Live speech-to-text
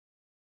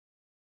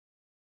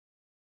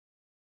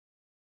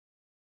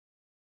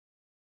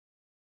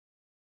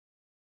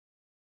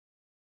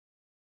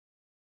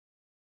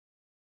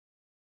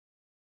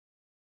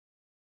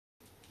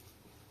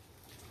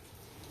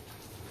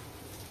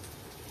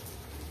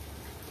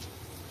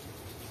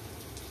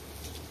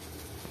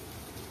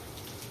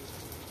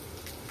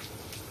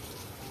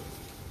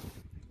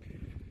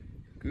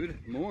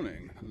Good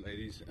morning,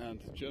 ladies and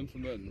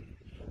gentlemen.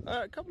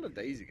 A couple of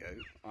days ago,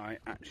 I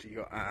actually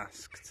got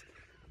asked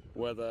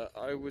whether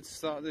I would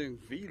start doing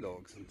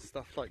vlogs and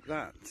stuff like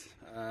that.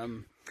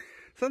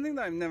 Something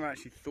that I've never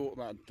actually thought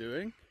about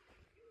doing,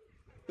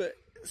 but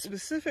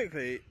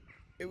specifically,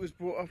 it was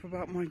brought up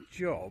about my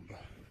job.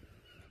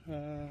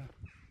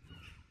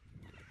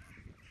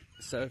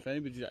 So if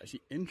anybody's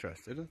actually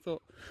interested, I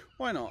thought,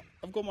 why not?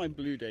 I've got my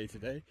blue day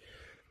today.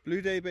 Blue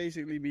day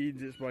basically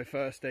means it's my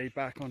first day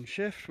back on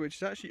shift, which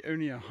is actually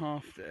only a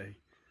half day.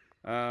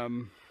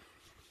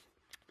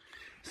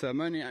 So I'm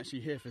only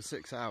actually here for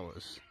 6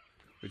 hours,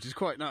 which is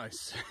quite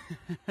nice.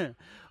 I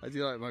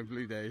do like my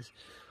blue days,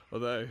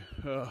 although,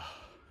 so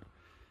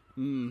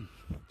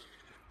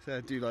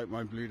I do like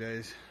my blue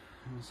days.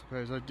 I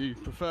suppose I do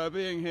prefer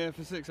being here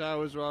for 6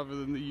 hours rather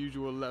than the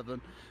usual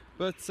 11.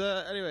 But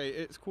anyway,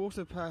 it's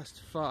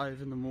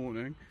 5:15 in the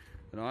morning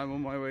and I'm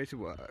on my way to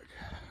work.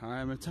 I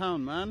am a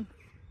town man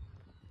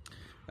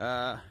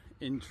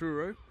in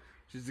Truro,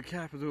 which is the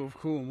capital of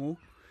Cornwall,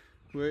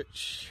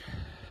 which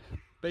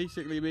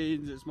basically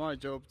means it's my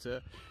job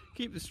to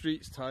keep the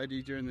streets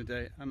tidy during the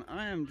day. And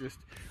I'm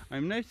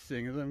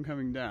noticing as I'm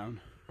coming down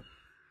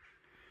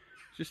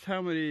just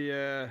how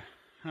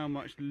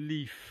much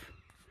leaf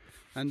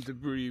and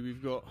debris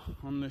we've got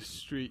on this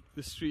street.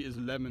 The street is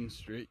Lemon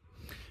Street.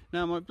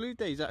 Now my blue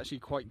day is actually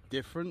quite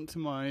different to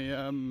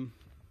my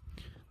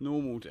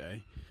normal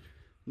day.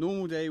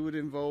 Normal day would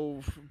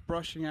involve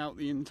brushing out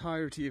the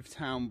entirety of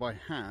town by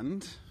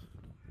hand,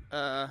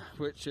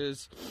 which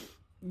is,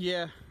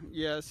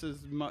 it's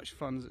as much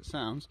fun as it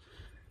sounds,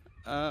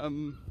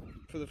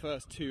 for the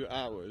first 2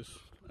 hours,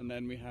 and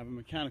then we have a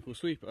mechanical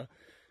sweeper.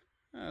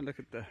 Look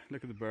at the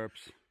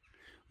burbs.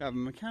 We have a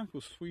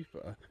mechanical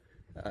sweeper.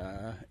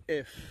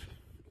 If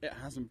it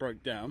hasn't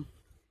broke down,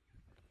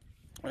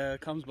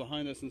 comes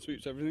behind us and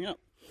sweeps everything up.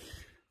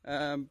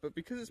 But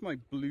because it's my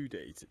blue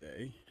day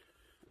today,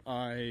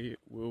 I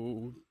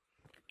will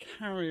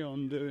carry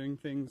on doing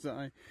things that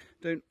I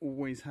don't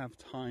always have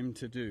time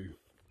to do,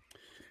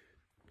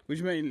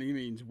 which mainly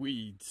means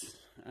weeds,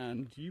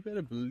 and you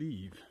better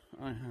believe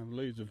I have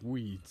loads of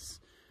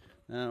weeds.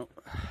 Now,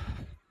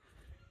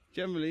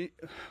 generally,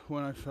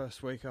 when I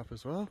first wake up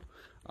as well,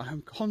 I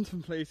am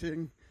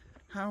contemplating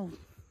how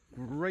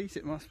great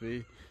it must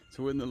be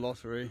to win the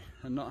lottery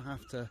and not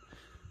have to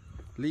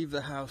leave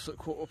the house at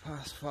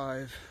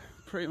 5:15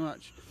 pretty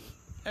much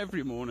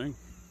every morning.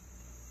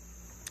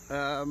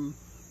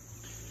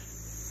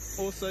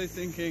 Also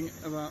thinking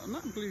about, and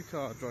that blue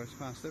car drives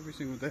past every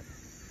single day,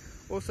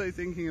 also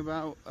thinking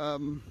about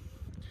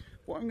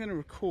what I'm going to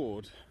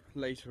record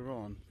later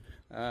on.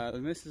 The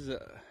missus is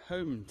at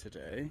home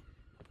today,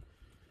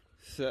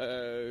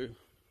 so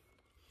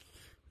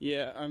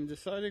yeah, I'm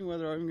deciding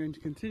whether I'm going to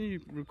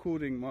continue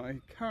recording my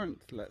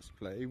current Let's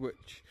Play,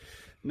 which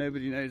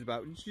nobody knows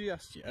about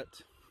just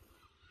yet,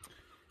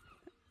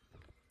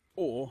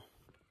 or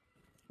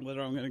whether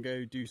I'm going to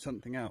go do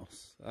something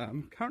else.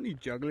 I'm currently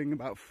juggling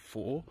about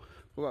four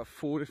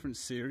different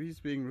series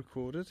being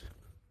recorded.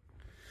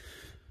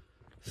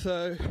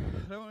 So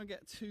I don't want to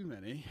get too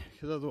many,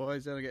 because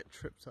otherwise then I get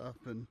tripped up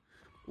and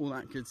all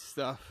that good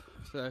stuff.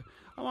 So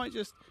I might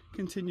just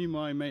continue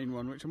my main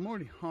one, which I'm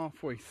already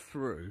halfway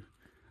through.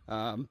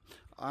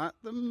 At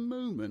the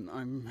moment,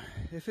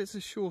 if it's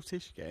a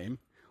shortish game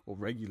or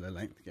regular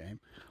length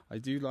game, I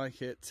do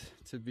like it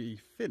to be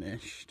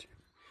finished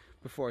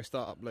before I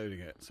start uploading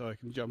it, so I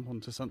can jump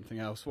onto something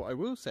else. What I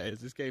will say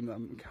is this game that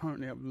I'm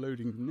currently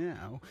uploading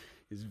now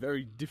is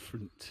very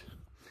different.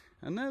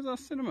 And there's our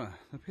cinema,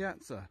 the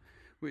Piazza,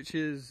 which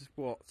is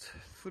what,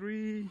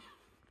 3?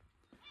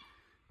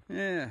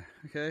 Yeah,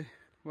 okay.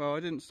 Well,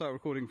 I didn't start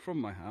recording from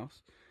my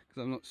house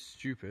because I'm not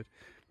stupid,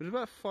 but it's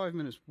about 5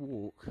 minutes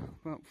walk,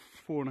 about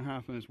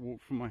 4.5 minutes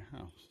walk from my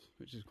house,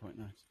 which is quite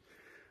nice.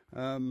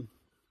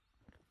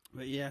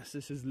 But yes,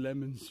 this is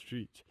Lemon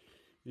Street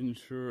in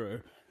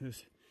Truro.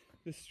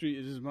 This street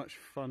is as much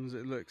fun as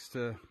it looks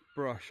to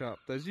brush up.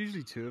 There's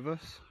usually 2 of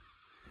us.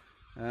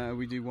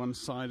 We do one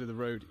side of the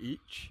road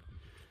each.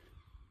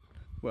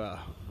 Well,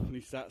 at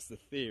least that's the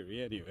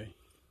theory anyway.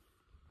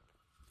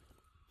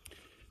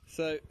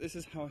 So this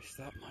is how I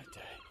start my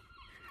day.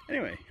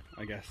 Anyway,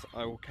 I guess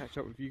I will catch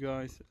up with you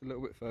guys a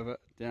little bit further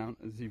down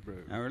the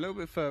road. Now we're a little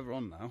bit further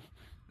on now.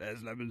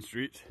 There's Lemon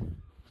Street.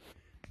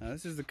 Now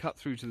this is the cut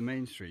through to the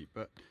main street,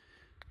 but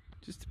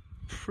just to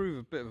prove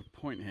a bit of a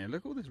point here,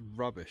 look at all this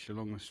rubbish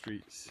along the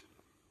streets.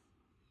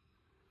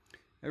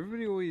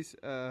 Everybody always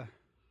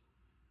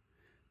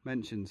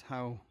mentions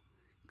how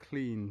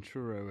clean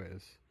Truro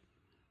is.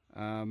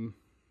 And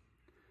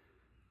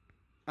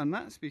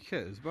that's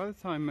because by the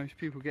time most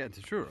people get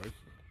to Truro,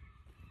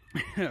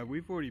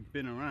 we've already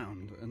been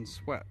around and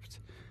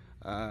swept.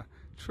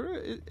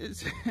 Truro,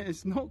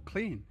 it's not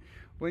clean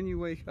when you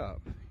wake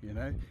up, you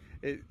know.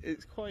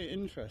 It's quite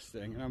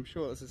interesting, and I'm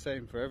sure that's the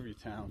same for every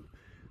town.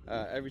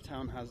 Every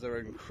town has their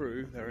own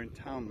crew, their own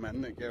town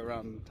men that go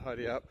around and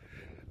tidy up.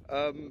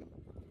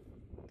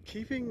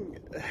 Keeping,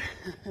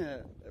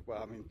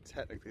 well, I mean,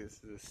 technically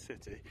this is a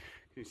city.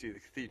 You can see the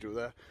cathedral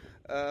there.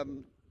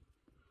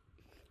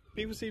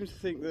 people seem to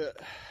think that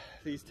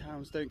these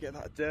towns don't get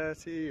that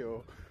dirty,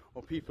 or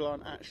people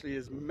aren't actually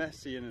as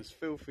messy and as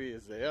filthy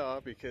as they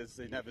are because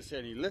they never see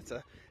any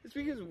litter. It's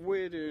because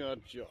we're doing our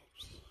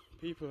jobs.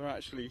 People are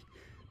actually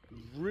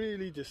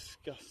really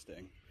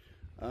disgusting.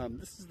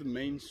 This is the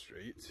main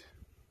street,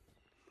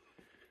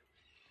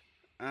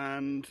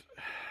 and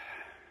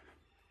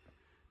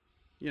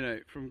you know,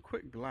 from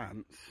quick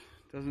glance,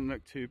 doesn't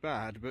look too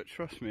bad, but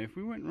trust me, if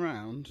we went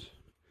round,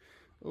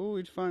 oh,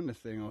 we'd find a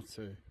thing or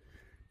two,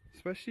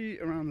 especially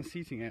around the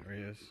seating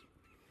areas.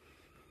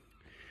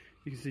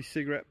 You can see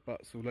cigarette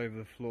butts all over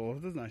the floor.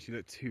 It doesn't actually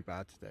look too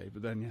bad today,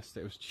 but then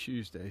yesterday was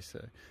Tuesday,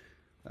 so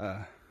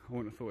I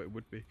wouldn't have thought it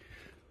would be.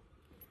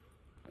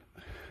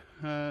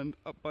 And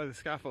up by the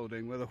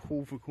scaffolding where the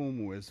Hall for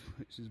Cornwall is,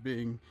 which is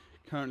being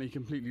currently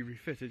completely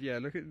refitted. Yeah,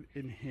 look at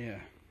in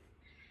here.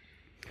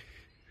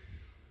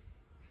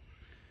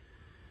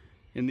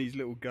 In these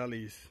little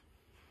gullies.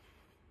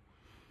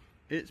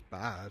 It's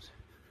bad.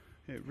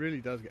 It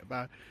really does get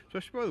bad.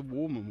 Especially by the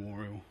War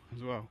Memorial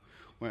as well,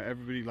 where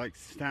everybody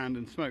likes to stand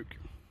and smoke.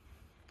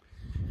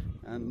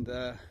 And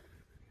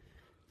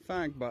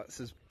fag butts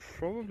is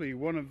probably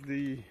one of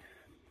the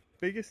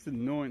biggest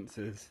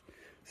annoyances.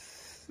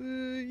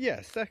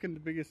 Yeah,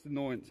 second biggest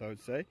annoyance I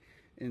would say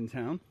in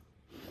town,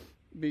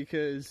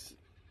 because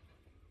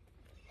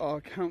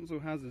our council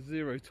has a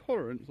zero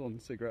tolerance on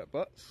cigarette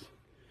butts,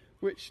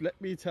 which, let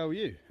me tell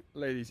you,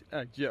 ladies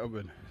and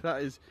gentlemen,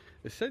 that is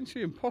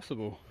essentially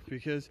impossible,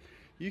 because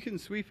you can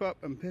sweep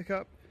up and pick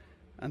up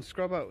and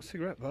scrub out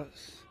cigarette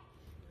butts,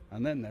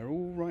 and then they're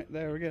all right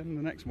there again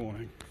the next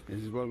morning.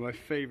 This is one of my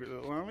favourite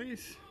little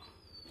alleys.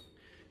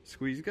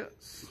 Squeeze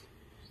guts.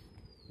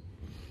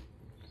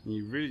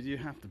 You really do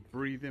have to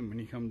breathe in when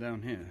you come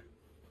down here.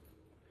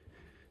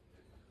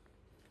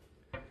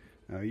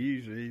 Now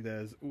usually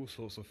there's all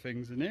sorts of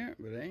things in here,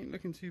 but it ain't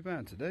looking too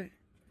bad today.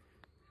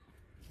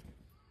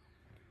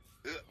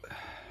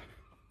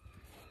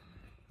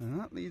 And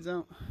that leads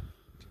out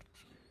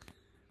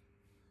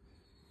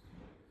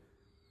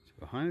to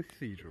behind the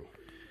cathedral.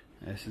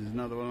 This is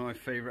another one of my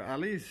favourite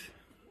alleys.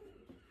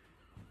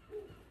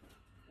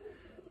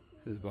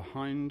 This is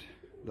behind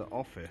the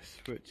office,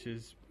 which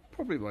is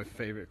probably my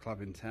favourite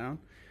club in town.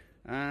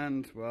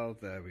 And well,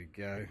 there we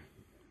go.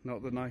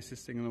 Not the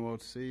nicest thing in the world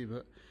to see,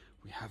 but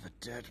we have a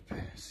dead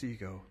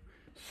seagull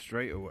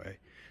straight away.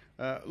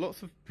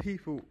 Lots of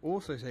people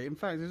also say, in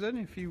fact, it was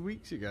only a few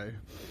weeks ago,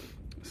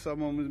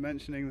 someone was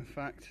mentioning the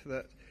fact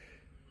that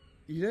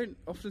you don't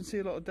often see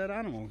a lot of dead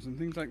animals and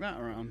things like that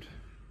around.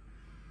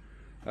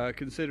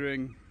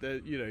 Considering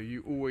that, you know,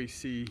 you always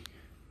see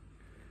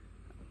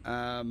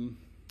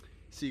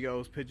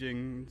seagulls,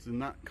 pigeons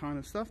and that kind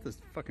of stuff. There's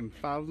fucking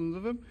thousands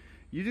of them.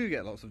 You do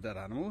get lots of dead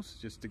animals,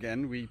 just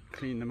again, we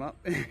clean them up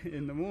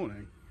in the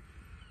morning.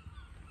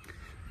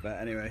 But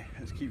anyway,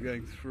 let's keep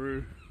going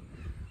through.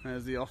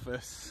 There's the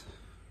office.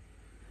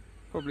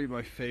 Probably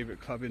my favourite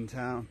club in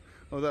town.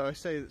 Although I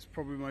say that's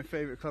probably my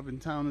favourite club in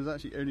town, there's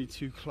actually only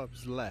 2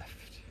 clubs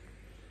left.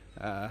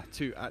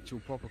 2 actual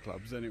proper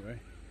clubs anyway.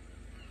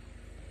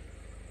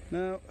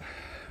 Now,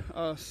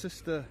 our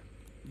sister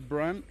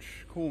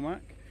branch,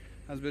 Cormac,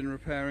 has been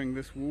repairing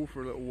this wall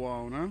for a little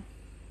while now.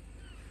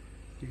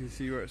 You can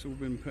see where it's all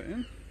been put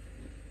in.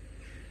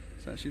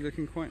 It's actually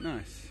looking quite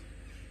nice.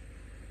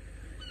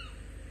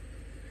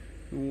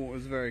 The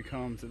water's very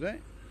calm today.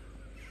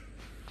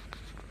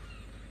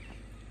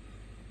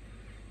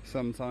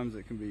 Sometimes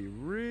it can be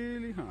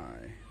really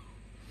high.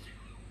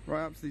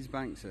 Right up to these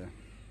banks here.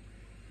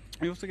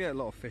 You also get a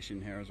lot of fish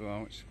in here as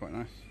well, which is quite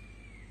nice.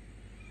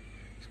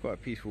 It's quite a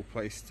peaceful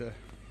place to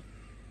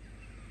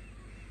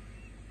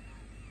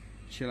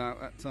chill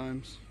out at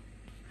times.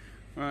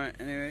 Right,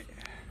 anyway,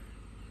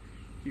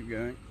 keep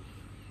going.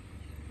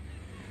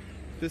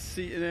 This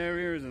seating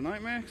area is a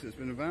nightmare because it's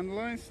been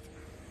vandalised.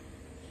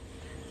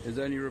 It was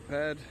only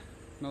repaired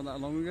not that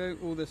long ago.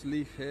 All this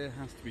leaf here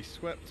has to be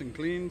swept and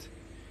cleaned,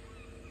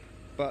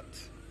 but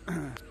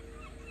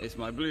it's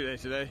my blue day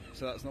today,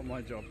 so that's not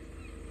my job.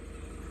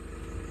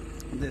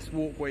 This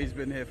walkway's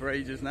been here for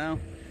ages now,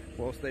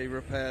 whilst they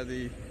repair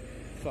the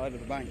side of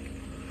the bank.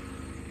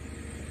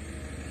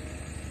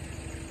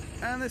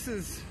 And this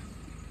is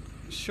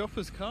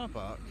Shoppers car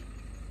park.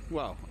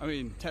 Well, I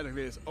mean,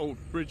 technically it's Old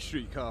Bridge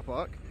Street car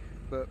park,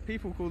 but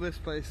people call this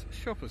place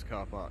Shoppers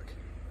car park.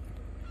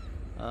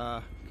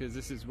 Because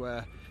this is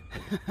where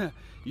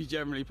you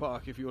generally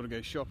park if you want to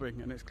go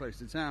shopping and it's close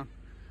to town.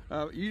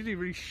 Usually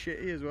really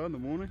shitty as well in the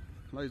morning.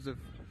 Loads of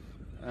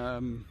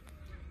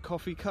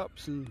coffee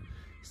cups and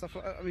stuff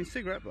like that. I mean,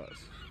 cigarette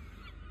butts.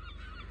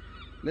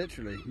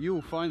 Literally, you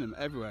will find them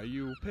everywhere.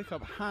 You will pick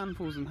up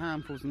handfuls and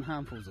handfuls and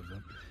handfuls of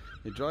them.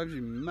 It drives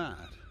you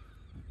mad.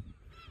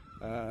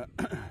 I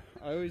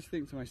always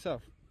think to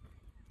myself,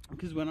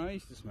 because when I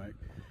used to smoke,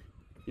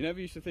 you never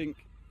used to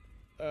think,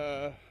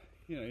 you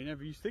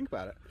never used to think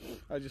about it.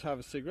 I just have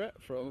a cigarette,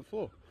 throw it on the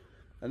floor.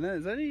 And then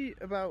it's only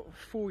about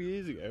 4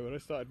 years ago when I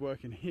started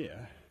working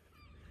here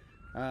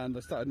and I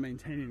started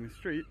maintaining the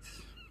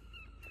streets,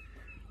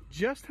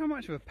 just how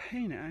much of a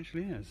pain it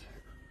actually is.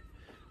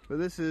 But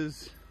this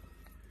is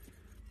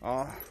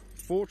Our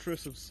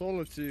fortress of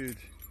solitude,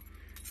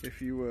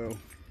 if you will.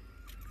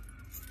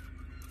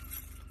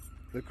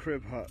 The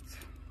crib hut.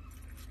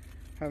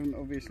 Haven't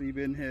obviously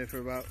been here for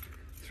about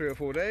 3 or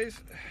 4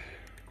 days.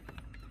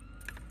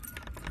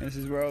 This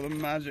is where all the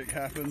magic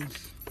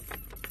happens.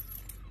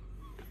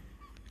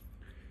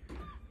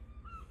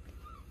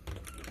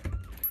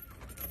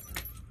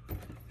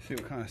 See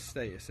what kind of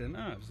state it's in.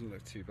 Oh, it doesn't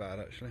look too bad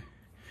actually.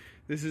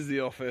 This is the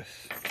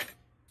office.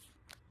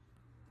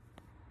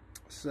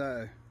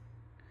 So,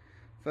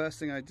 first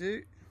thing I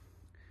do,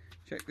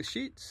 check the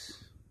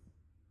sheets,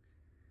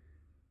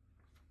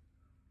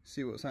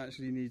 see what's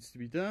actually needs to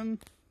be done,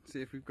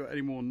 see if we've got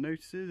any more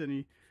notices,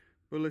 any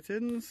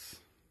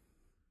bulletins.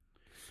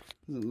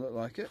 Doesn't look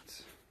like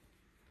it.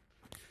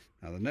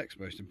 Now the next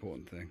most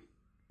important thing,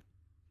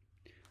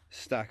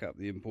 stack up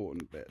the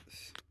important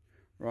bits.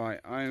 Right,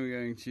 I'm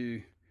going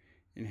to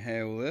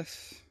inhale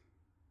this,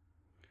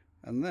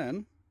 and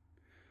then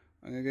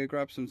I'm going to go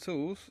grab some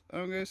tools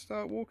and I'm going to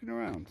start walking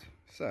around.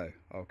 So,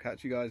 I'll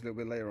catch you guys a little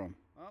bit later on.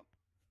 Oh,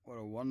 what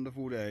a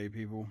wonderful day,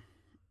 people.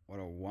 What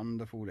a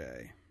wonderful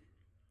day.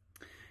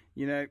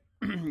 You know,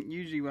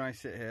 usually when I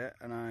sit here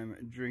and I'm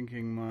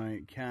drinking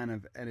my can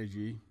of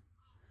energy,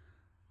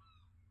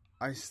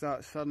 I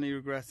start suddenly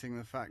regretting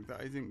the fact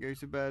that I didn't go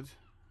to bed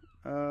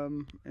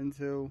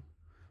until,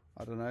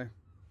 I don't know,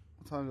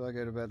 what time did I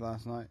go to bed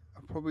last night?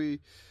 I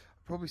probably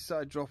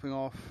started dropping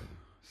off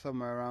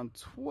somewhere around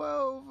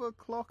 12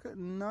 o'clock at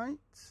night.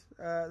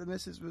 The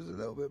missus was a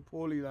little bit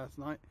poorly last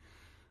night,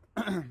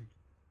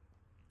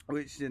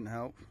 which didn't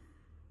help.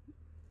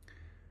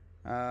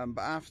 But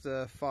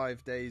after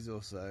 5 days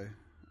or so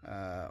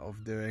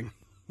of doing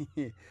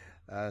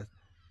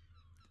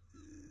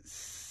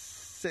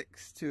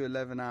 6 to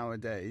 11 hour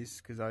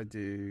days, because I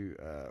do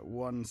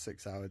 1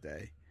 6-hour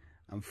day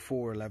and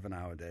 4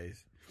 11-hour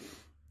days,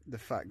 the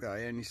fact that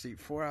I only sleep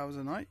 4 hours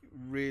a night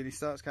really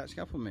starts catching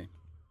up on me.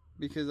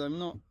 Because I'm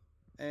not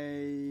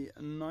a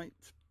night,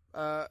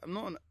 I'm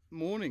not a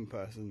morning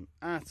person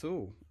at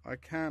all. I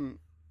can't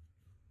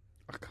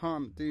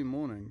do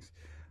mornings.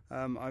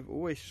 I've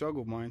always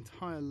struggled my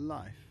entire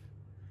life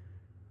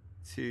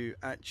to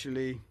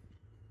actually,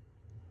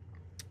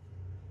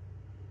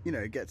 you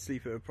know, get to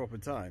sleep at a proper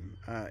time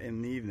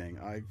in the evening.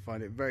 I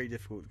find it very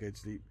difficult to go to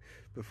sleep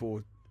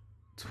before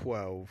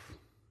 12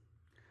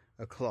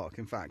 o'clock.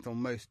 In fact, on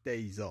most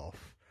days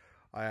off,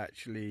 I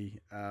actually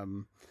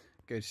go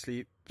to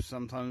sleep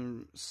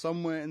sometimes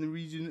somewhere in the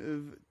region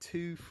of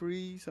 2,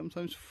 3,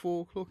 sometimes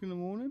 4 o'clock in the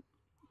morning.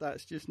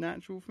 That's just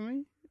natural for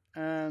me.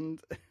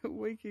 And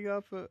waking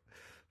up at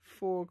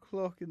 4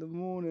 o'clock in the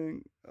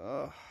morning,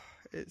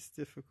 it's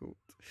difficult.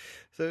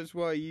 So that's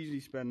why I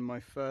usually spend my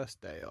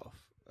first day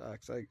off,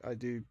 because I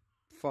do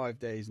 5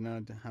 days and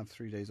I have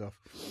 3 days off.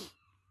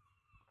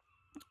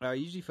 I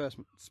usually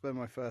spend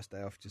my first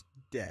day off just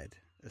dead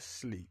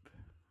asleep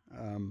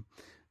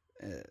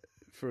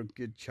for a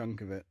good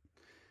chunk of it.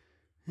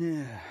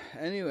 Yeah,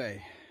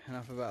 anyway,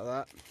 enough about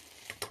that.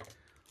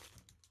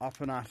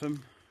 Up and at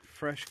 'em,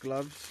 fresh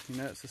gloves, you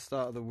know, it's the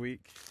start of the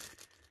week.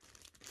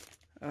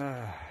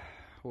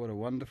 What a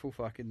wonderful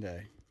fucking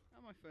day.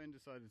 And my phone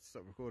decided to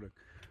stop recording.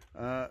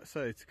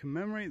 So, to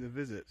commemorate the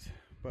visit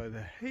by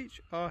the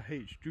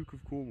HRH Duke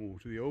of Cornwall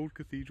to the old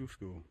cathedral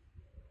school,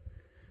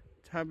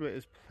 a tablet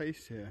is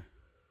placed here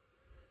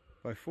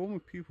by former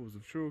pupils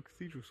of Truro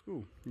Cathedral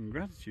School in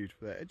gratitude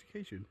for their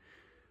education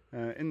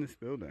in this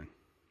building.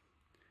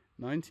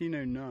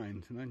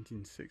 1909 to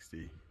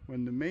 1960,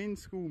 when the main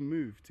school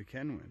moved to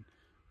Kenwyn.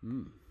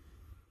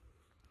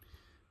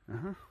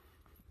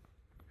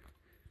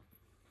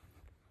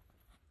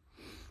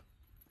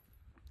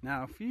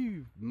 Now, a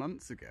few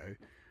months ago,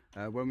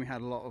 when we had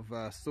a lot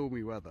of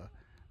stormy weather,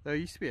 there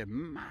used to be a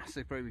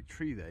massive great big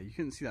tree there. You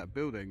couldn't see that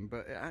building,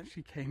 but it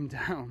actually came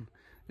down,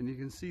 and you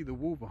can see the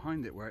wall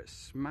behind it where it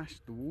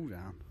smashed the wall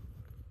down.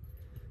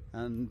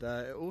 And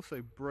it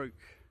also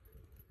broke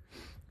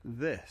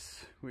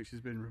this, which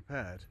has been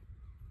repaired.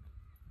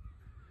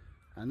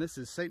 And this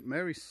is St.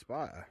 Mary's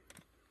Spire.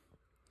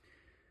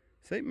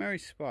 St.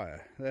 Mary's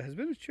Spire. There has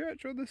been a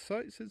church on this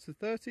site since the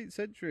 13th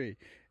century.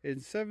 In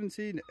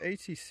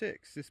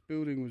 1786, this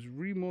building was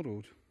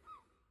remodelled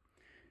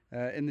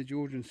in the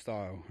Georgian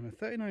style, and a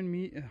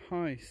 39-metre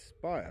high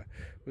spire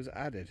was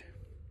added,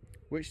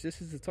 which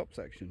this is the top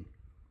section.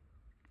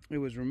 It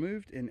was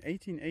removed in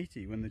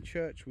 1880 when the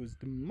church was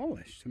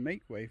demolished to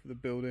make way for the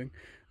building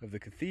of the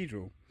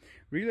cathedral.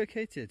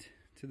 Relocated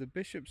to the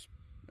Bishop's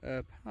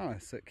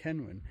Palace at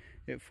Kenwyn,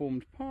 it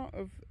formed part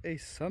of a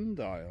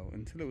sundial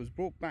until it was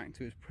brought back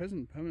to its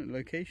present permanent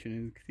location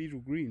in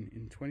Cathedral Green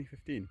in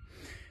 2015.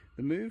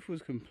 The move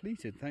was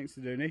completed thanks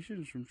to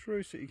donations from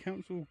Truro City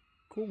Council,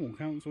 Cornwall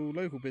Council,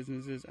 local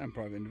businesses and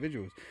private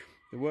individuals.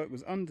 The work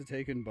was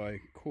undertaken by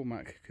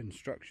Cormac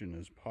Construction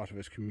as part of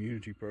its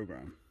community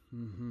programme.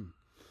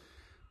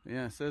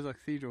 Yeah, so there's a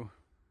cathedral.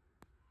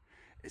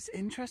 It's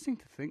interesting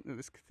to think that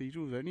this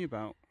cathedral is only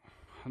about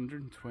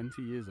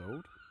 120 years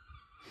old.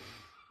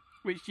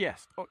 Which,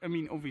 yes, I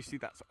mean, obviously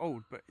that's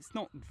old, but it's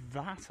not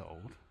that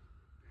old.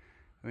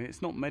 I mean,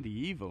 it's not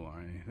medieval or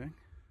anything.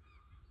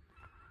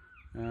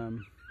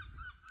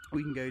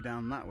 We can go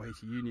down that way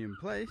to Union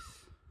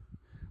Place,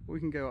 or we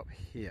can go up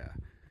here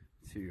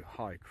to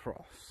High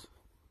Cross.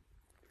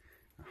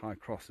 High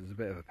Cross is a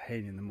bit of a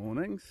pain in the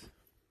mornings.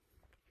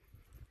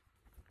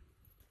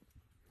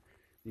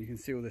 You can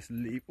see all this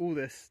leaf, all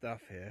this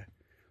stuff here,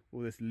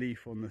 all this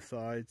leaf on the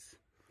sides.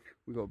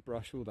 We've got to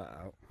brush all that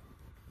out.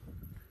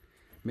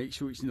 Make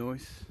sure it's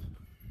nice.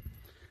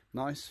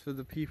 Nice for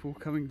the people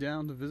coming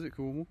down to visit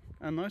Cornwall,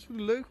 and nice for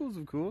the locals,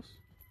 of course.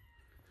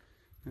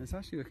 And it's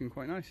actually looking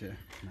quite nice here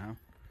now.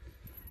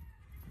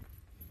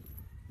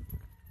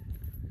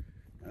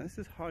 Now this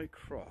is High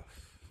Cross.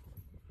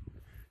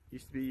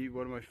 Used to be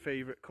one of my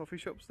favourite coffee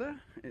shops there.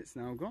 It's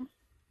now gone.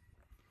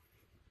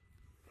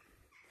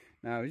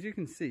 Now, as you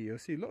can see, you'll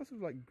see lots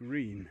of like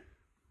green,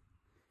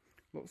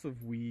 lots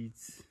of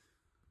weeds,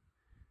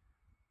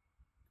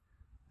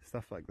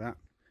 stuff like that.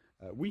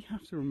 We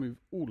have to remove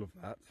all of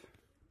that,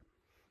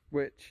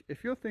 which,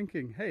 if you're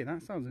thinking, hey,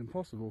 that sounds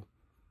impossible,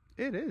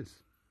 it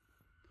is.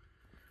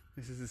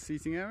 This is the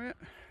seating area.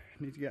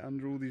 Need to get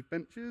under all these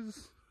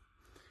benches,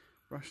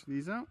 brush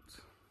these out.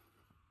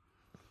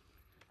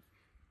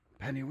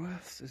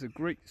 Pennyworth's is a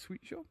great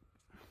sweet shop.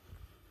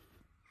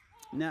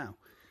 Now,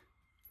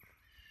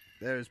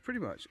 there is pretty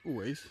much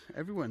always,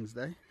 every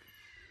Wednesday,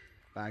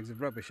 bags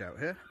of rubbish out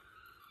here.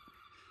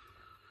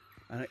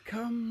 And it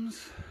comes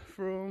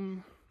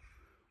from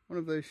one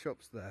of those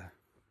shops there.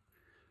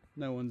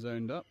 No one's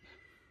owned up,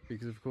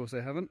 because of course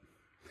they haven't.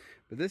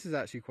 But this is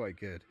actually quite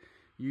good.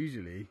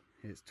 Usually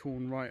it's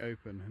torn right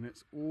open and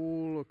it's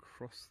all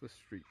across the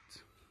street.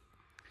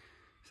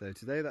 So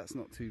today that's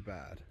not too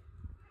bad.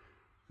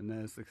 And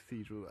there's the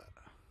cathedral there.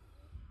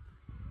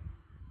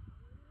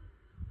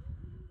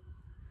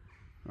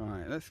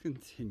 Right, let's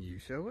continue,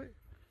 shall we?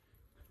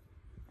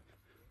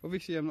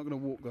 Obviously I'm not going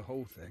to walk the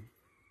whole thing,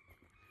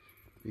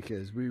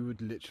 because we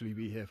would literally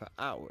be here for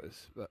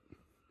hours, but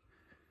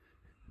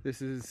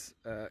this is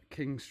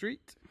King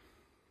Street,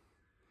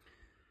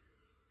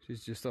 which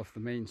is just off the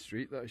main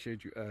street that I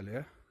showed you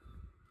earlier,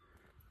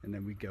 and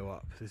then we go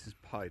up. This is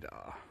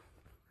Pydar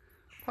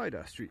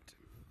Street.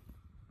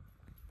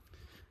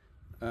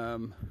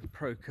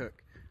 Pro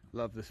Cook,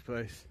 love this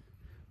place.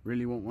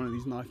 Really want one of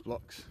these knife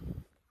blocks.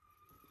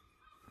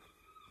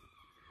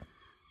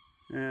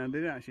 And they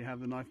didn't actually have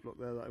the knife block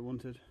there that I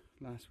wanted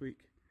last week.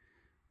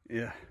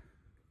 Yeah.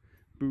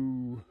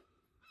 Boo.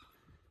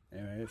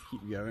 Anyway, let's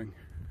keep going.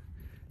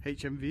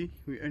 HMV,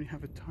 we only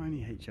have a tiny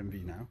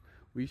HMV now.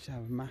 We used to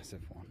have a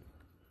massive one.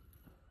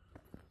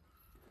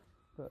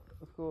 But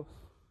of course,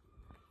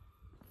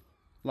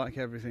 like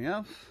everything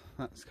else,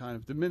 that's kind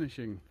of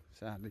diminishing,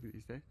 sadly,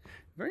 these days.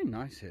 Very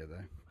nice here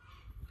though.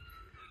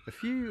 A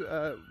few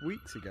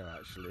weeks ago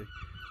actually,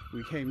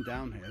 we came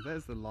down here.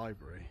 There's the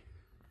library.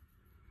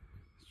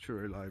 It's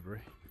Truro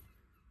Library.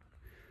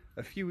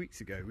 A few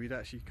weeks ago we'd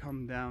actually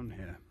come down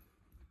here,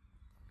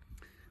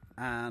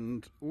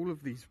 and all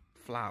of these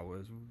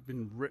flowers have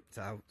been ripped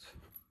out.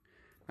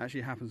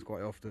 Actually happens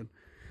quite often,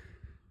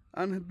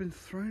 and had been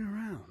thrown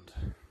around.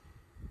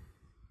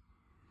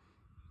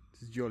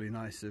 This is jolly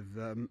nice of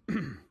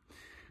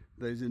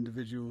those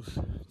individuals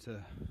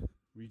to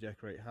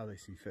redecorate how they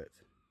see fit.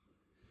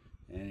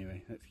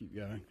 Anyway, let's keep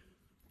going.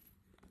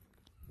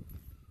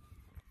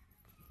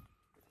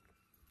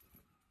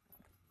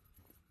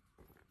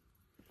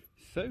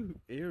 So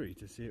eerie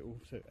to see it all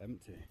so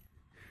empty.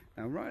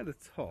 Now right at the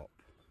top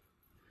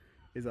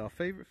is our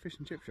favourite fish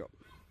and chip shop.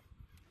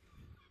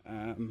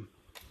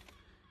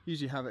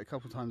 Usually have it a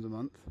couple times a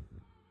month.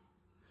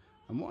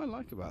 And what I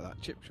like about that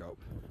chip shop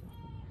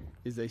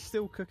is they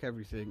still cook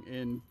everything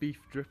in beef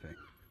dripping.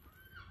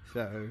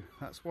 So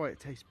that's why it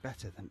tastes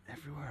better than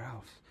everywhere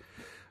else.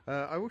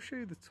 I will show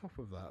you the top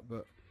of that,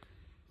 but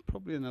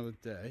probably another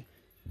day.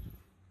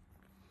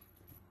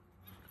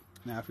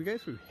 Now if we go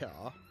through here,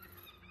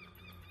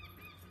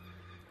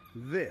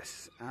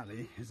 this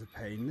alley is a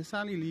pain. This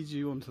alley leads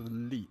you onto the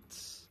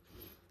Leats,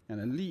 and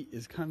a Leat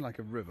is kind of like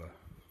a river.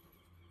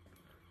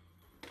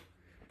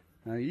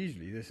 Now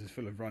usually this is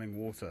full of running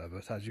water,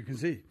 but as you can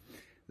see,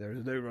 there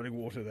is no running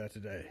water there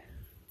today.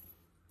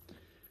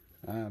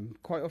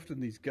 Quite often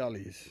these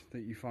gullies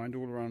that you find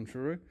all around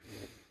Truro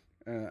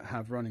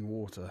have running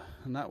water,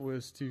 and that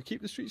was to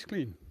keep the streets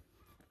clean.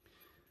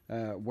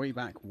 Way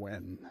back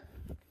when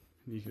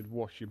you could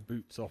wash your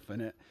boots off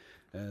in it,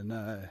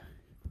 and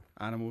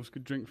animals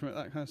could drink from it,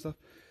 that kind of stuff.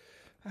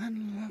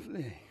 And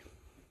lovely.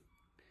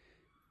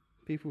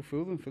 People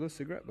fill them full of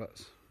cigarette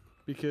butts,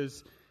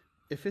 because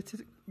if it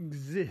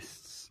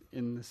exists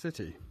in the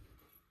city,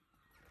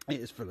 it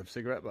is full of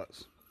cigarette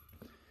butts.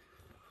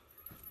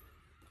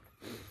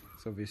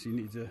 So obviously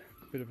needs a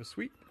bit of a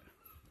sweep.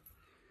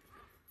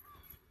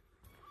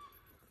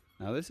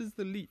 Now this is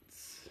the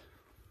Leats.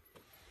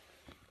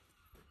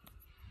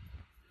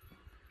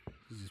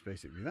 This is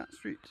basically that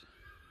street,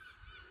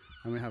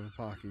 and we have a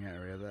parking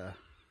area there.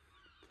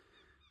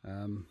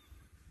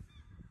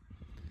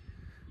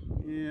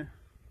 Yeah,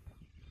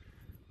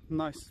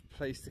 nice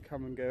place to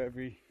come and go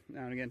every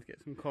now and again to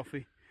get some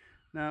coffee.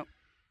 Now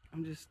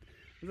as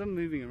I'm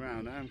moving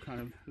around, I am kind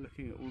of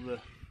looking at all the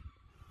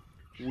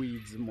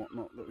weeds and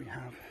whatnot that we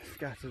have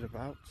scattered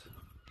about.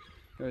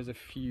 There's a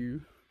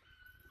few.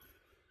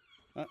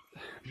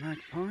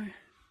 Magpie,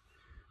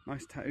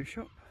 nice tattoo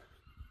shop.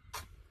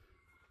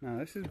 Now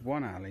this is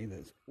one alley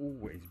that's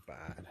always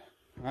bad.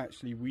 I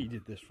actually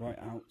weeded this right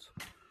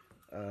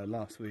out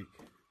last week.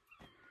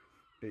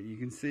 But you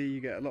can see you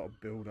get a lot of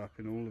build up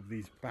in all of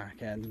these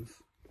back ends.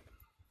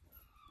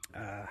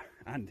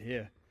 And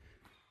here.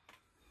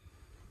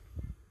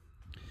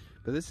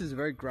 But this is a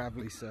very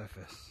gravelly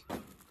surface,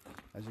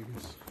 as you can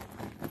see.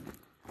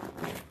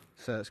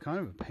 So it's kind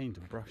of a pain to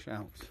brush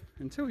out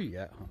until you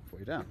get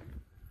halfway down.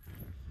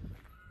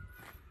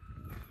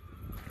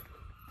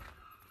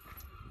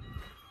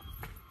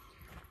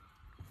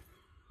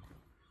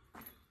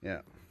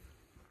 Yeah,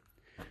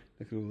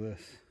 look at all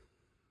this.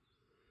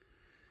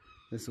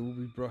 This will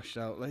be brushed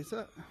out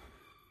later.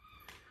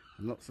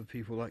 And lots of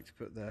people like to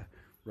put their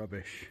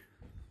rubbish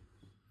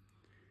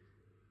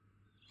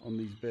on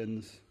these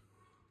bins.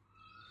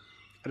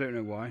 I don't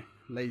know why.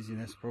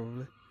 Laziness,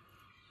 probably.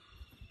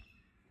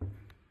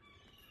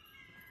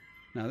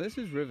 Now this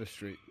is River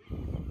Street.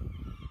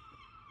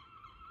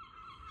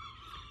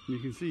 You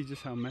can see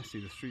just how messy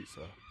the streets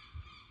are.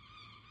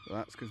 Well,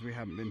 that's because we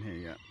haven't been here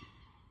yet.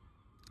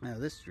 Now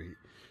this street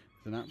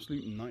is an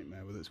absolute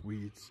nightmare with its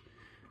weeds,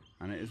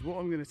 and it is what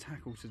I'm going to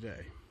tackle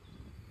today.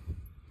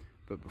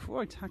 But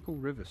before I tackle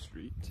River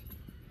Street,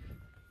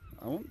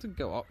 I want to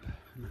go up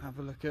and have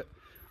a look at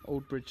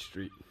Old Bridge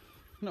Street.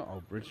 Not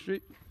Old Bridge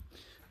Street,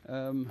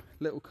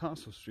 Little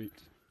Castle Street,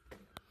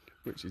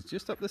 which is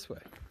just up this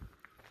way.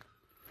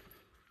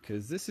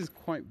 Because this is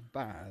quite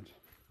bad,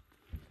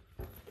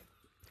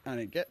 and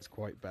it gets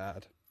quite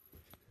bad.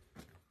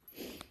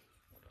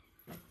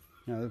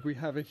 Now we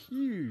have a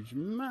huge,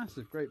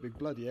 massive, great big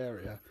bloody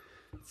area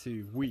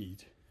to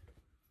weed.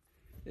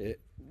 It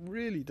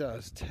really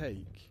does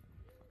take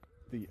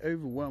the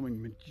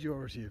overwhelming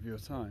majority of your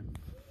time.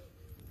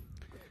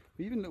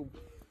 Even little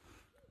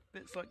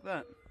bits like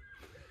that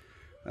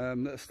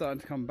that are starting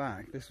to come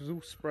back. This was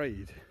all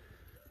sprayed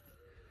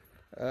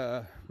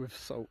with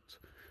salt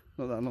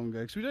not that long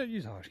ago, because we don't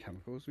use harsh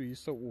chemicals, we use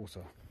salt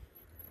water,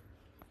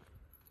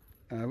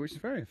 which is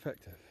very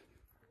effective.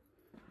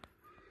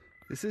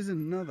 This is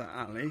another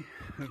alley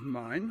of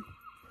mine.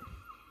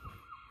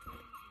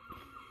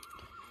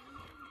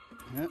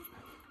 Yep,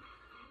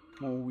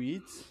 more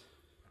weeds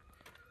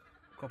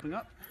cropping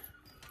up.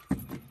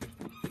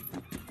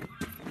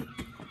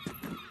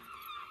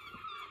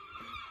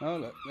 Oh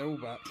look, they're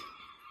all back.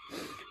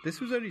 This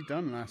was only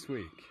done last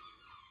week.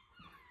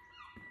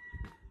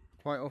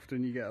 Quite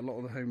often you get a lot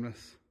of the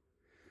homeless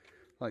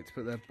like to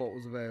put their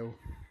bottles of ale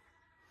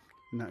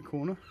in that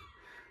corner,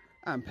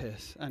 and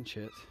piss and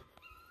shit,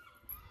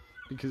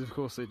 because of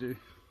course they do.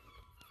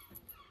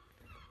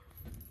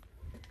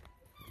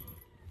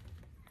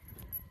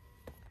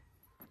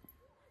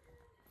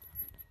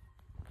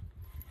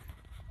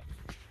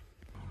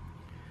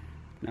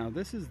 Now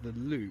this is the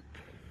loop,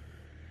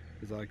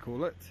 as I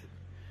call it.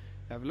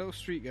 You have a little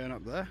street going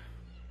up there,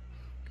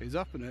 goes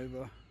up and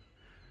over,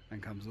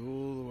 and comes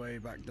all the way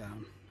back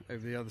down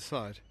over the other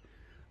side.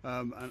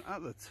 And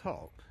at the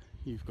top,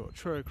 you've got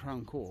Truro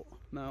Crown Court.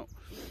 Now,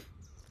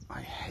 I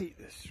hate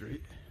this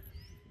street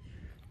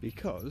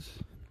because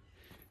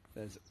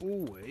there's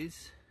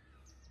always,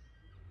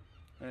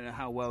 I don't know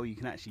how well you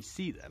can actually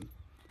see them,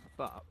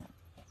 but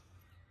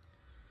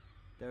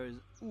there is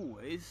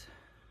always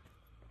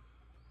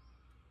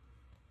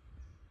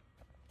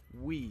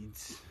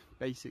weeds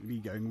basically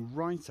going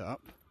right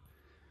up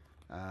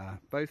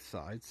both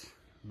sides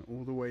and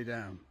all the way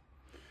down.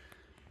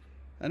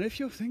 And if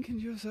you're thinking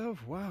to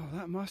yourself, wow,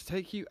 that must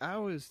take you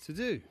hours to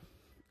do,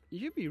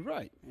 you'd be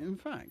right. In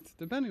fact,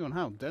 depending on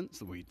how dense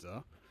the weeds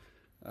are,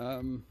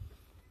 they're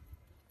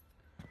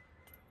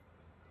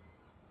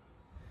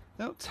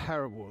not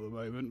terrible at the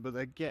moment, but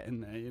they're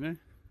getting there, you know.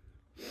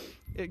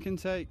 It can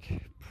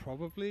take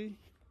probably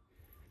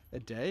a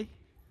day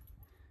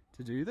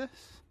to do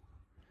this.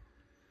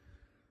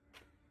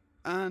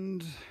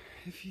 And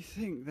if you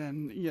think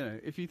then, you know,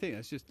 if you think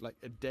it's just like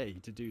a day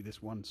to do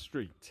this one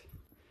street,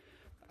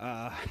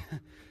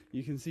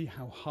 you can see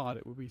how hard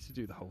it would be to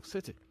do the whole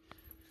city,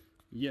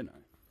 you know.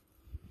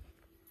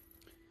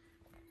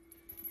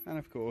 And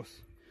of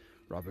course,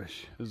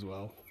 rubbish as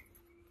well.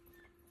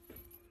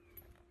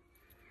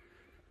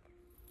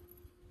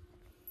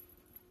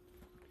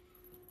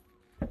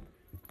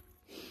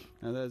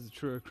 Now there's the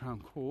Truro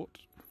Crown Court.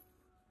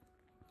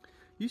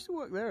 Used to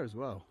work there as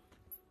well,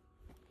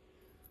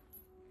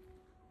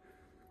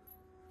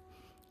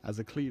 as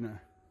a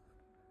cleaner.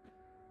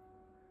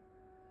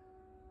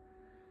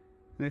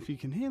 And if you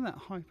can hear that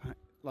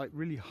like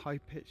really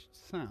high-pitched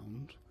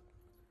sound,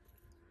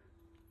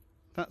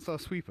 that's our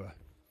sweeper.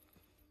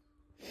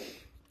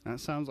 That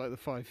sounds like the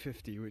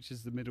 550, which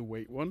is the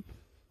middleweight one.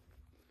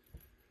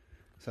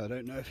 So I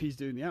don't know if he's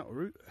doing the outer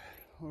route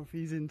or if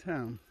he's in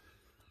town.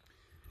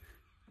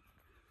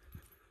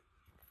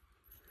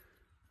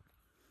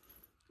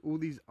 All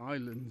these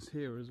islands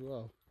here as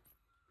well,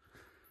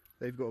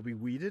 they've got to be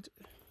weeded.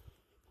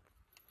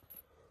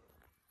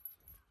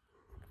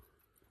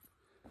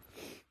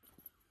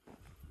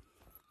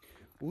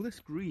 all this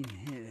green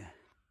here,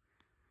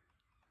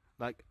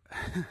 like,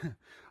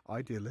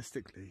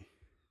 idealistically,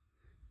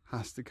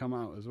 has to come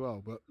out as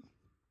well, but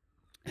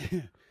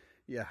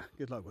yeah,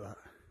 good luck with that.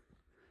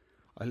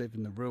 I live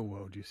in the real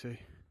world, you see.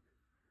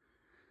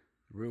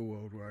 The real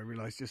world where I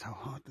realise just how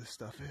hard this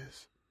stuff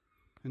is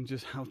and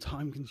just how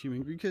time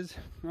consuming, because,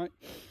 right,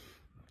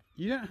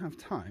 you don't have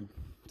time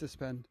to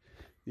spend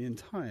the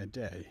entire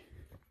day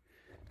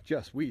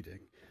just weeding.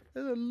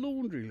 There's a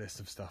laundry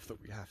list of stuff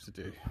that we have to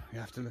do. We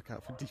have to look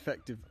out for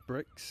defective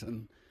bricks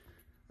and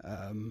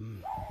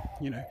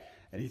you know,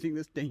 anything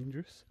that's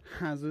dangerous,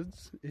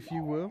 hazards, if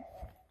you will.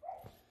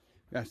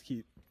 We have to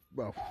keep,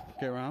 well,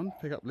 go around,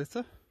 pick up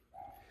litter.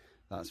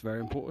 That's very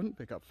important.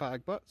 Pick up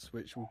fag butts,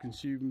 which will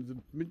consume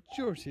the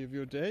majority of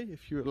your day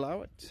if you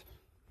allow it.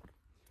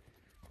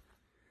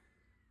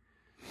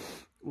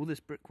 All this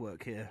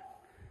brickwork here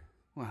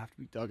will have to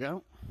be dug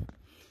out.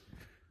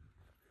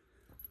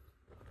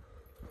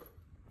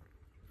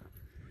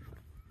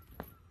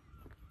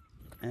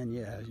 And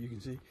yeah, as you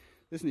can see,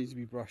 this needs to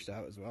be brushed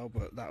out as well,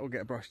 but that will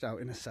get brushed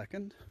out in a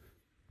second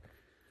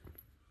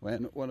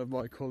when one of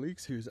my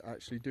colleagues who's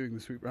actually doing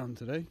the sweep round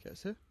today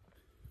gets here.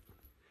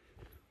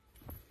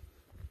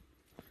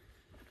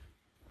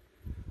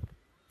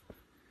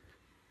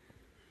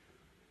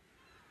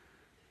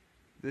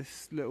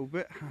 This little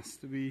bit has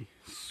to be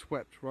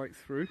swept right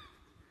through,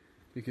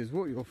 because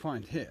what you'll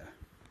find here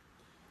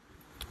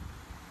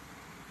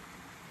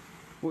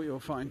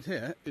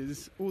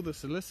is all the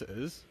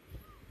solicitors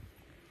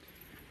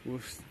will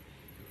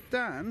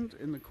stand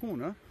in the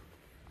corner.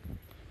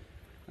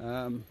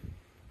 All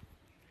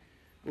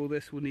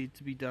this will need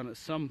to be done at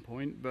some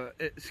point, but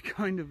it's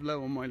kind of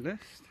low on my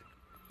list.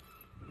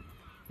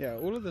 Yeah,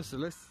 all of the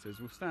solicitors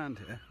will stand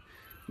here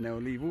and they'll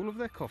leave all of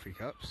their coffee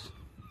cups.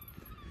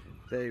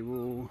 They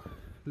will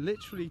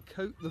literally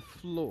coat the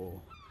floor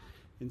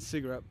in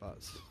cigarette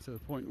butts to the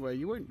point where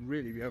you won't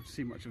really be able to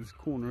see much of this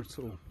corner at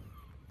all.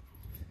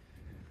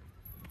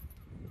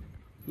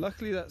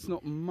 Luckily that's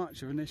not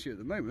much of an issue at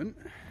the moment,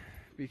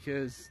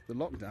 because the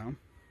lockdown,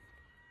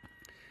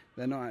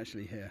 they're not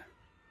actually here,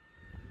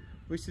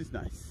 which is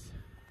nice.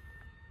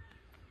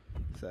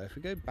 So if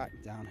we go back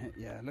down here,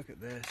 yeah, look at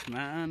this,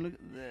 man, look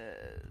at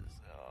this.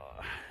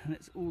 Oh, and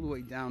it's all the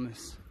way down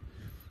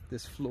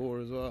this floor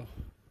as well.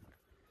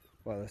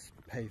 Well, this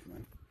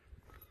pavement.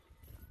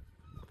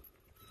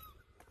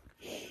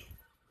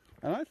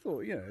 And I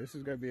thought, you know, this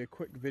is going to be a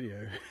quick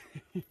video.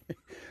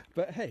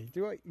 But hey,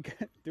 do I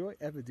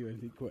ever do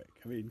anything quick?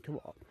 I mean,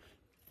 come on.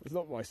 It's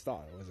not my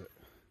style, is it?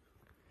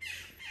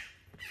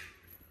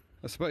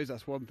 I suppose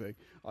that's one thing.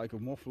 I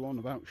can waffle on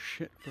about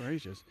shit for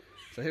ages.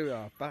 So here we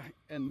are, back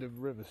end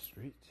of River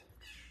Street.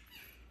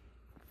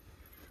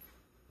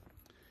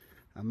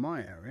 And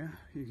my area,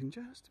 you can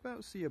just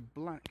about see a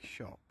black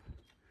shop,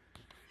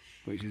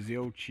 which is the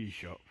old cheese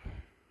shop.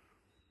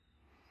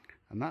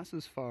 And that's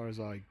as far as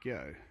I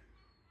go.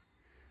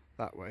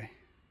 That way.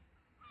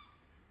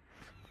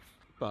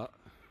 But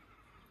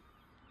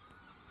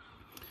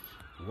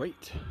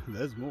wait,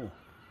 there's more.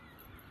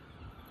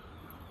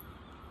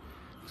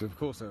 So of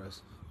course there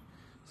is.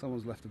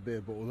 Someone's left a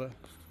beer bottle there.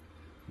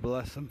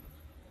 Bless them.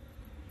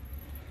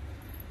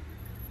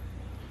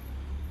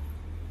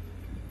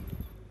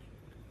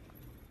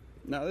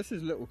 Now this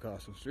is Little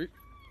Castle Street.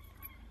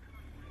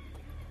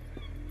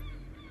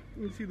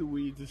 You can see the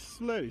weeds are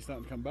slowly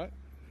starting to come back.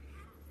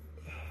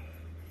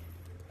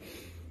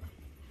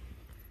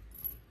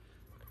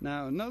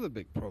 Now another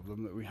big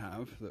problem that we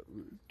have that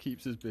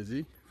keeps us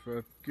busy for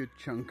a good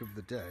chunk of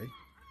the day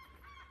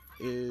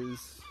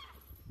is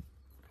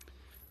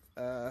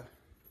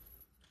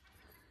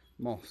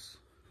moss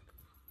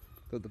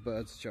that the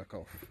birds chuck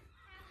off.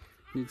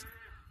 You need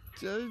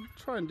to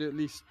try and do at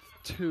least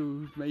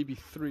 2, maybe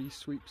 3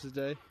 sweeps a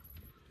day.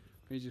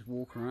 You just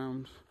walk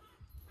around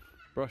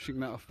brushing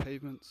that off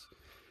pavements.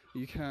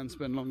 You can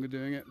spend longer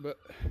doing it, but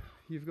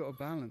you've got a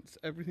balance.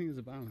 Everything is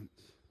a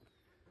balance.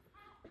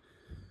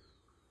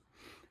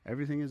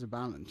 Everything is a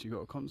balance. You've got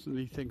to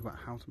constantly think about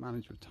how to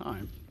manage your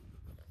time.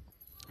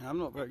 And I'm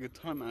not very good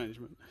at time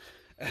management.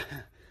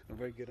 I'm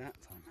very good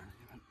at time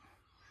management.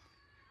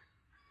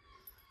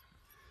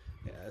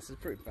 Yeah, this is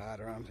pretty bad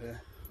around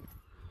here.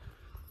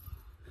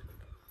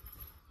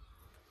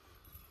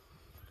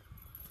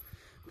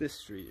 This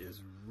street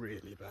is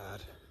really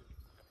bad.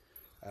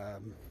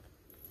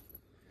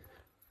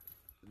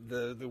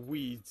 The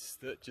weeds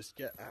that just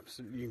get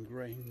absolutely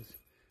ingrained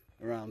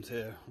around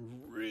here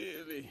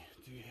really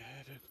do get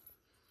headed.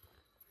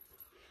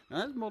 Now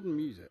there's Modern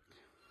Music,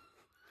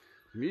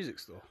 the music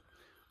store,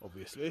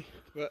 obviously,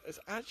 but it's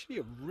actually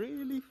a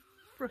really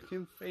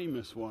freaking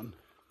famous one.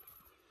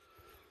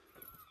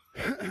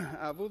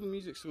 Out of all the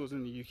music stores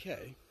in the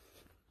UK,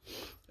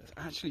 it's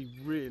actually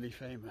really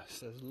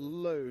famous. There's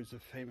loads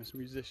of famous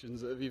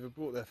musicians that have either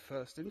bought their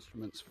first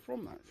instruments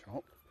from that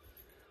shop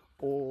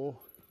or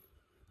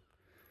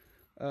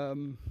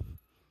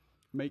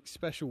make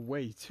special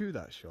way to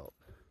that shop.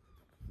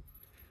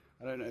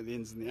 I don't know the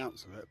ins and the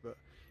outs of it, but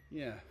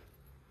yeah,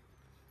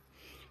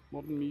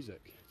 Modern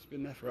Music, it's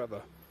been there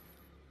forever.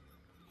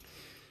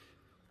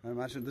 I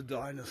imagine the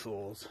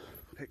dinosaurs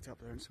picked up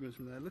their instruments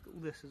from there. Look at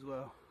all this as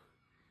well.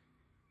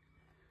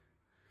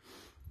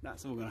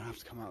 That's all going to have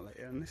to come out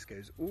later, and this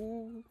goes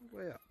all the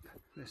way up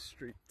this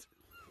street.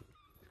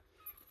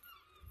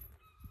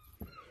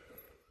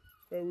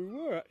 Well, we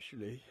were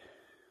actually,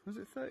 was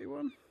it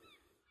 31?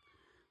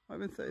 Might have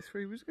been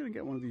 33. We was going to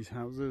get one of these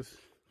houses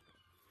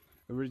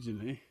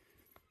originally,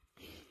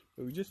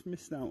 but we just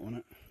missed out on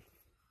it.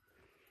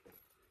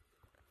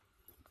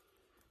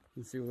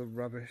 You can see all the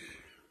rubbish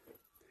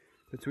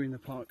between the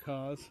parked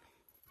cars.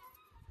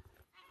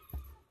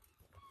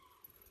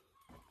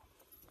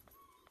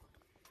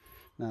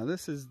 Now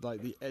this is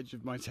like the edge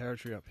of my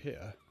territory up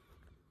here.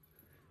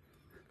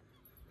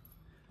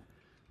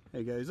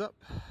 It goes up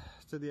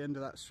to the end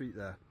of that street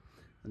there,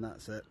 and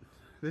that's it.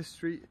 This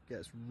street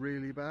gets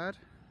really bad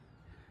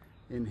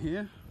in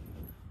here.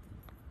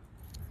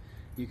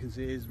 You can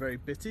see it's very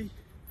bitty.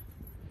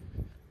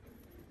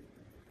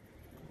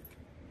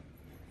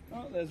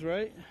 Oh, there's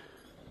Ray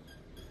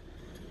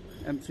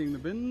emptying the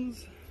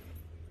bins.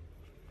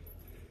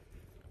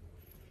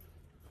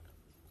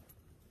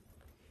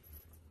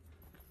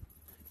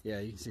 Yeah,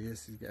 you can see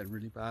this is getting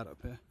really bad up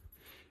here.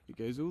 It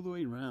goes all the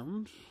way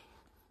round,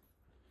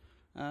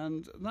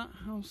 and that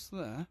house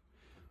there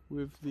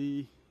with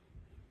the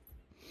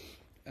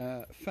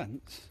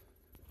fence,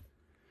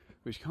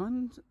 which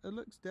kind of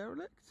looks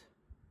derelict,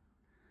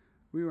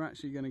 we were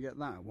actually going to get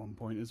that at one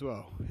point as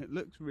well. It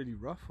looks really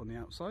rough on the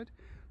outside,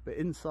 but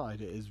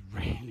inside it is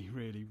really,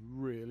 really,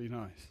 really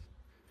nice.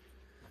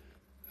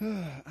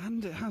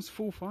 And it has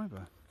full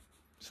fibre.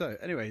 So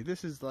anyway,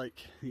 this is like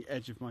the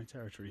edge of my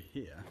territory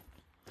here.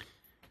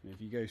 And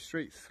if you go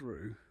straight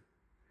through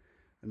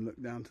and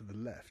look down to the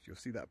left, you'll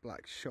see that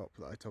black shop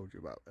that I told you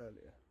about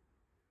earlier.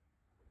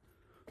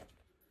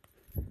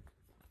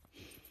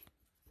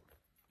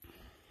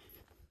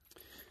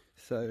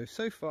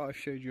 So far I've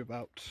showed you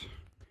about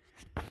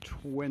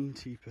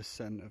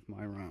 20% of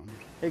my round.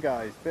 Hey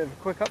guys, bit of a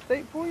quick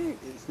update for you.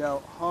 It's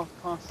now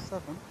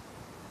 7:30,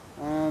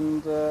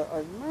 and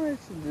I've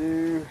managed to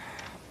do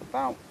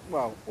about,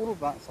 well, all of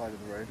that side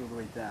of the road, all the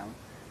way down.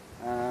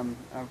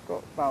 I've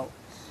got about,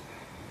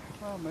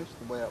 well, most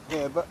of the way up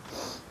here, but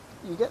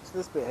you get to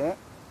this bit here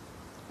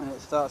and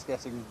it starts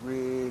getting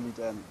really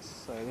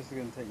dense, so this is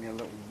going to take me a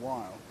little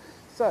while.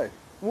 So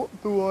what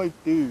do I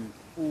do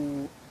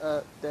all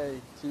day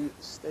to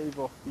stave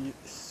off the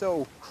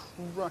soul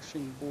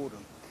crushing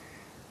boredom?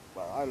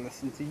 Well, I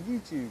listen to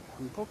YouTube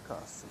and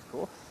podcasts, of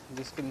course. I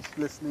just finished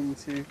listening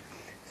to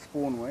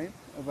Spawnwave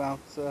about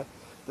the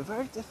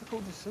very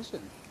difficult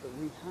decision that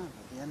we have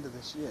at the end of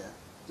this year.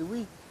 Do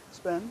we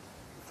spend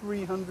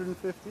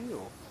 £350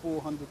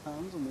 or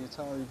 £400 on the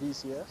Atari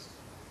VCS,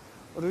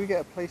 or do we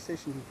get a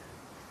PlayStation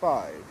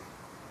 5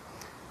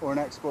 or an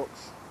Xbox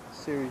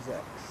Series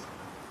X?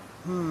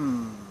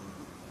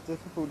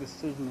 Difficult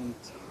decision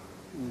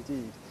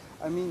indeed.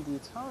 I mean, the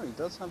Atari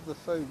does have the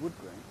faux wood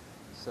grain,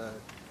 so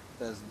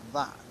there's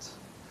that.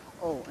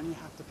 Oh, and you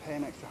have to pay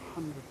an extra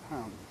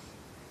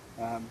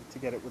 £100 to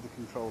get it with a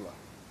controller.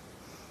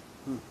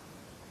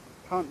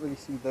 Can't really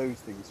see those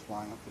things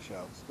flying off the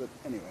shelves, but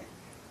anyway,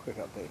 quick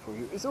update for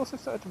you. It's also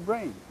started to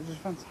rain, which is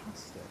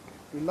fantastic.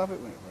 We love it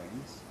when it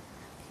rains.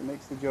 It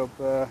makes the job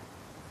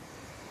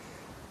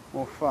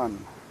more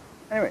fun.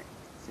 Anyway,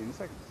 see you in a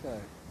second. So,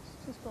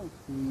 it's just gone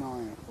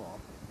 9 o'clock.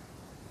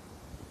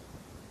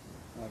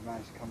 I've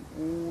managed to come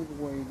all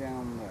the way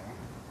down there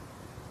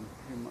and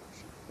pretty much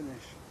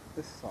finish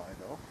this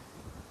side off.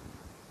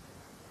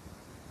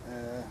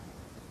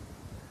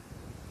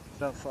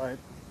 It's outside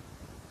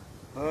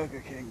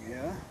Burger King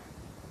here.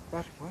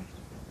 But wait,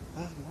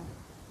 there's more.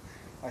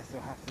 I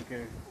still have to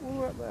go all the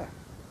way up there.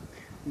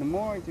 And the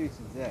more I do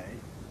today,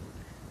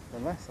 the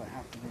less I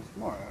have to do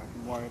tomorrow. I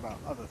can worry about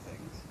other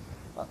things.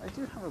 But I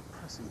do have a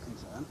pressing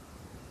concern.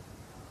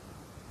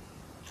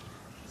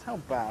 It's how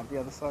bad the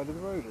other side of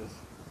the road is.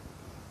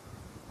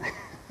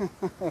 I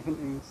haven't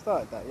even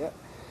started that yet.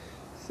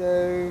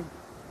 So,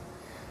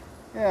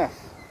 yeah,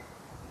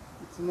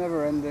 it's a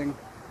never-ending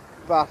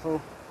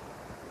battle.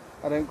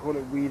 I don't call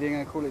it weeding,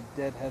 I call it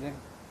deadheading.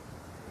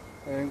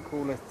 I don't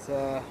call it,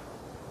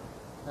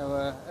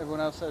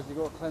 everyone else says you've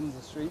got to cleanse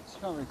the streets.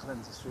 You can't really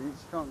cleanse the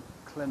streets, you can't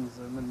cleanse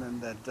them and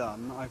then they're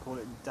done. I call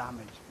it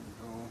damage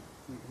control.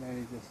 You can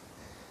only just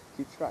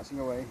keep scratching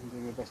away and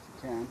doing the best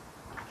you can.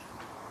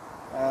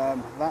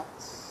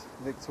 That's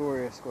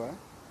Victoria Square.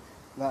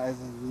 That is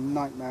a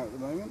nightmare at the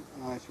moment,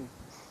 and I shall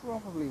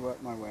probably work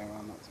my way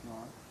around that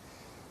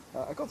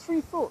tomorrow. I've got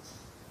 3 thoughts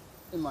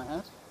in my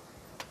head.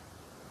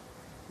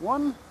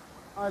 One,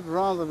 I'd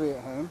rather be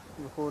at home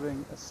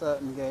recording a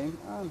certain game,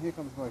 and here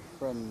comes my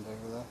friend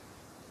over there.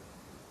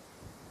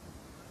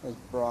 There's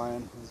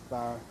Brian, there's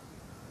Barrow.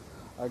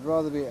 I'd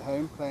rather be at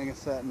home playing a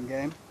certain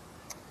game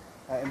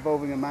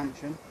involving a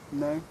mansion.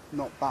 No,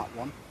 not that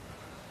one.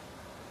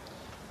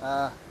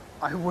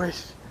 I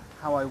wish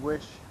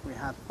we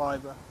had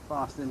fibre,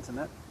 fast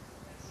internet,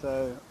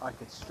 so I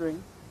could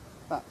stream.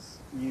 That's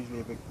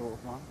usually a big thought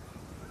of mine.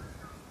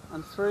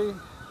 And 3,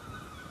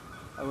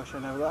 I wish I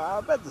never got out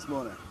of bed this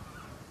morning.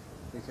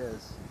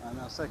 because I'm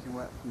now soaking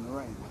wet from the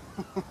rain.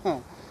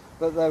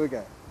 But there we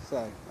go.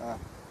 So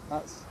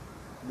that's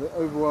the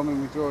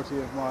overwhelming majority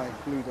of my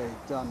blue day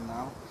done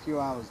now. A few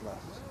hours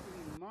left.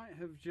 We might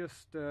have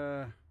just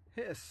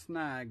hit a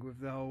snag with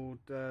the whole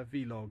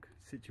vlog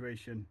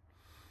situation.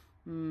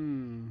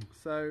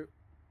 So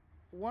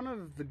one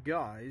of the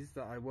guys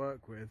that I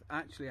work with,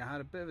 actually I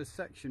had a bit of a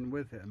section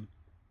with him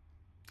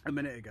a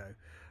minute ago,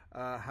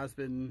 has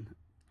been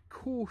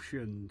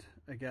cautioned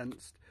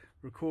against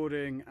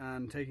recording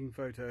and taking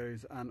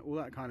photos and all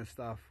that kind of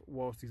stuff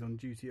whilst he's on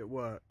duty at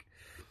work.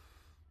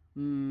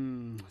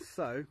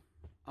 So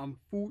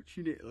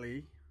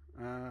unfortunately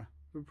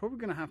we're probably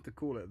going to have to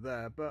call it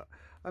there, but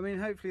I mean,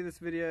 hopefully this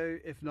video,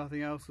 if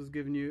nothing else, has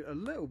given you a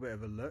little bit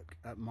of a look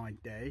at my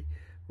day,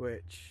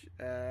 which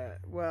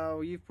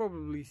well, you've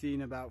probably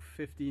seen about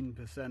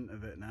 15%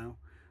 of it now.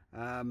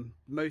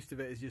 Most of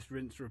it is just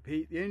rinse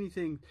repeat. The only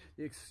thing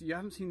you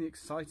haven't seen, the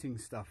exciting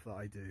stuff that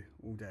I do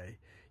all day,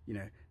 you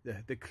know,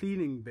 the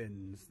cleaning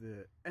bins,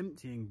 the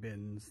emptying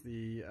bins,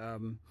 the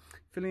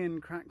filling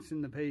in cracks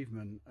in the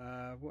pavement.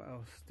 What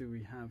else do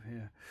we have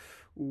here?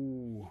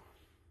 Ooh,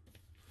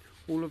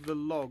 all of the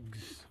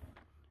logs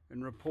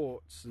and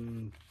reports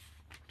and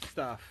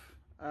stuff.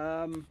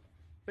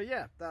 But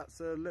yeah, that's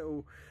a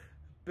little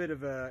bit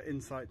of a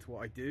insight to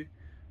what I do.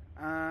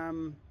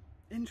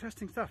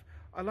 Interesting stuff.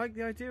 I like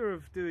the idea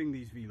of doing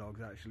these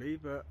vlogs actually,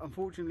 but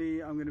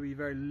unfortunately I'm going to be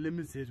very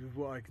limited with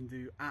what I can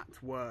do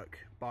at work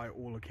by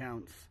all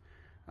accounts.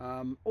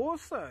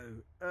 Also,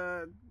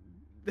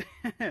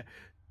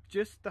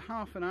 just the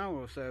half an hour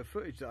or so of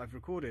footage that I've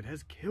recorded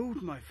has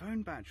killed my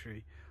phone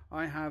battery.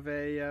 I have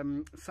a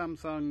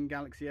Samsung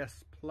Galaxy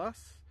S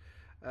Plus,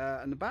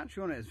 and the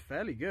battery on it is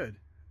fairly good,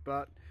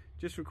 but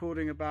just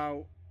recording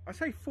about, I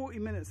say 40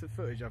 minutes of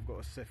footage I've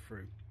got to sift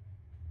through.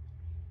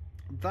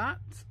 That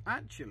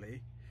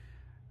actually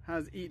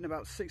has eaten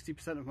about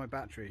 60% of my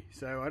battery,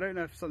 so I don't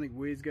know if something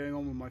weird's going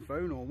on with my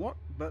phone or what,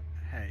 but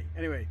hey.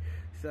 Anyway,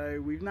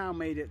 so we've now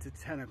made it to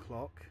 10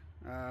 o'clock,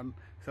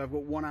 so I've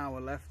got 1 hour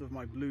left of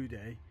my blue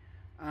day,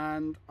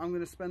 and I'm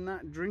going to spend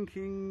that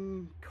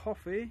drinking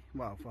coffee,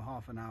 well, for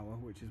half an hour,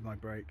 which is my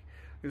break.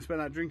 I'm going to spend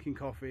that drinking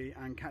coffee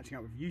and catching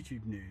up with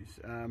YouTube news.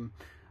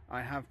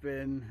 I have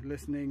been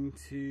listening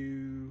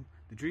to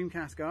the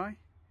Dreamcast guy,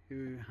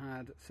 who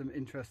had some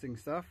interesting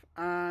stuff,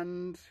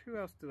 and who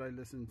else did I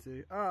listen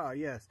to? Ah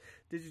yes,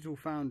 Digital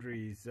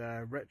Foundry's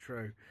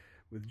Retro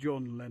with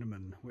John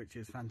Lennon, which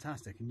is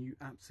fantastic, and you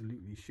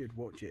absolutely should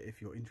watch it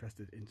if you're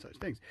interested in such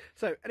things.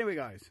 So anyway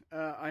guys,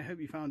 I hope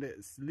you found it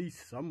at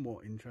least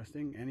somewhat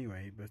interesting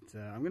anyway, but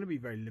I'm going to be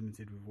very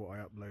limited with what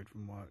I upload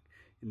from work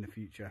in the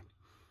future,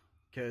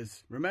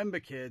 because remember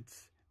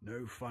kids,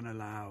 no fun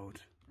allowed.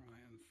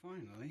 Right, and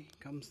finally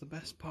comes the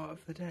best part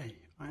of the day.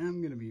 I am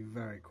going to be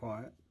very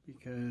quiet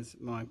because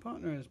my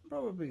partner is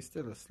probably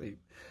still asleep,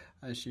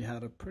 as she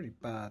had a pretty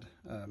bad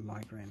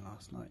migraine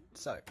last night.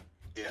 So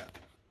yeah,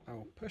 I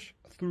will push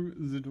through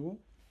the door.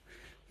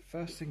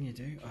 First thing you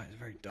do, it's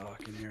very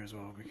dark in here as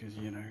well, because,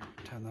 you know,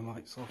 turn the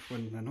lights off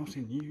when they're not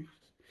in use.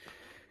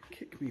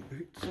 Kick me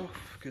boots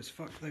off, because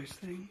fuck those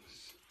things.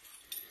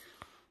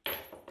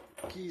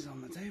 Keys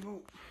on the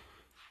table.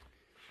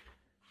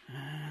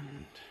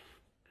 And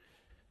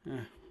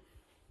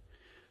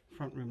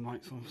front room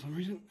lights on for some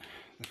reason.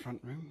 The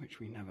front room, which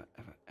we never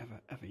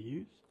ever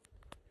use.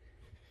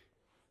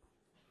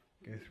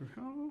 Go through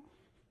hall.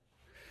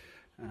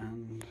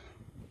 And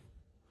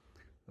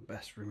the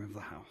best room of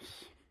the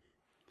house.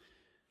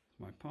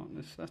 My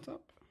partner's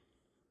setup.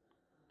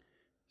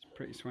 It's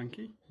pretty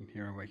swanky. You can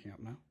hear her waking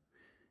up now.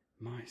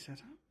 My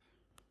setup.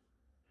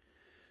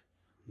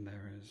 And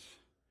there is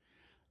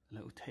a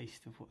little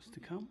taste of what's to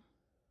come.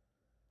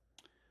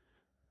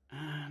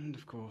 And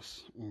of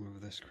course, all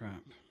of this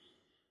crap,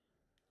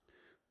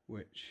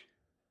 which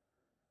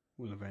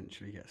will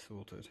eventually get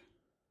sorted.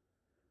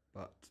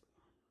 But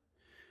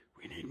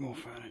we need more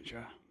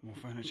furniture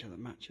that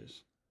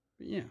matches.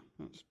 But yeah,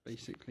 that's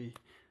basically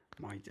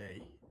my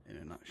day in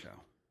a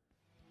nutshell.